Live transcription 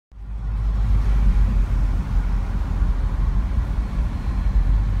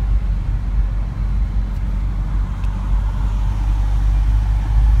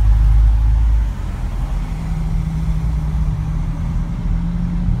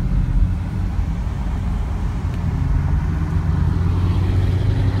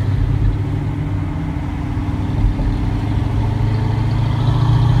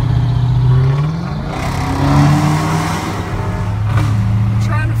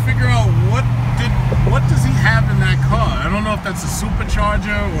if that's a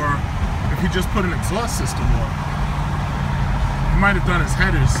supercharger or if he just put an exhaust system on. He might have done his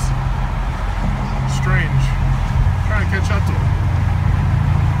headers. Strange. Trying to catch up to him.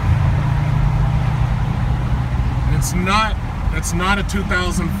 It's not a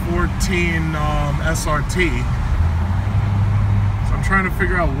 2014 SRT. So I'm trying to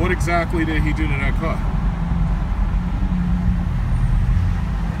figure out what exactly did he do to that car.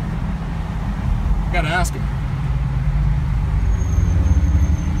 Gotta ask him.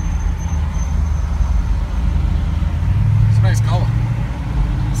 It's a nice color.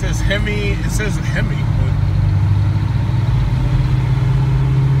 It says Hemi. It says Hemi.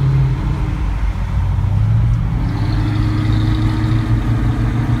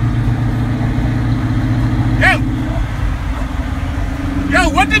 Yo,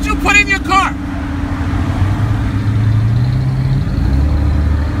 what did you put in your car?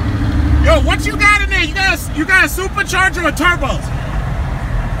 Yo, what you got in there? You got a supercharger or turbos?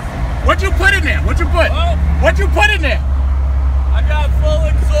 What you put in there? What you put? Oh. What you put in there? I got full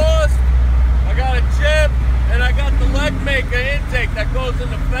exhaust, I got a chip, and I got the leg maker intake that goes in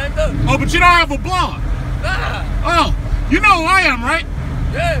the fender. Oh, but you don't have a blower. Nah. Oh, you know who I am, right?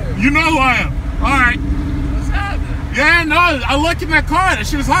 Yeah. You know who I am. All right. What's happening? Yeah, no, I look in that car. That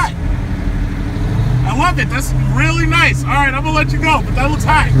shit is hot. I love it. That's really nice. All right, I'm gonna let you go, but that looks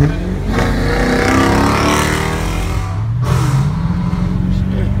hot.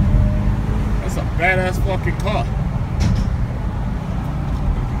 Shit. That's a badass fucking car.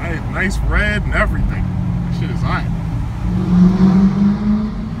 Nice red and everything. That shit is hot.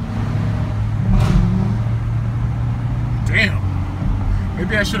 Damn.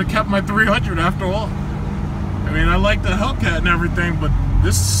 Maybe I should have kept my 300 after all. I mean, I like the Hellcat and everything, but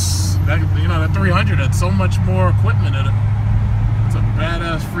that 300 had so much more equipment in it. It's a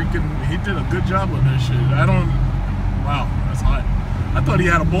badass freaking. He did a good job with this shit. Wow, that's hot. I thought he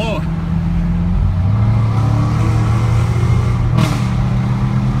had a blower.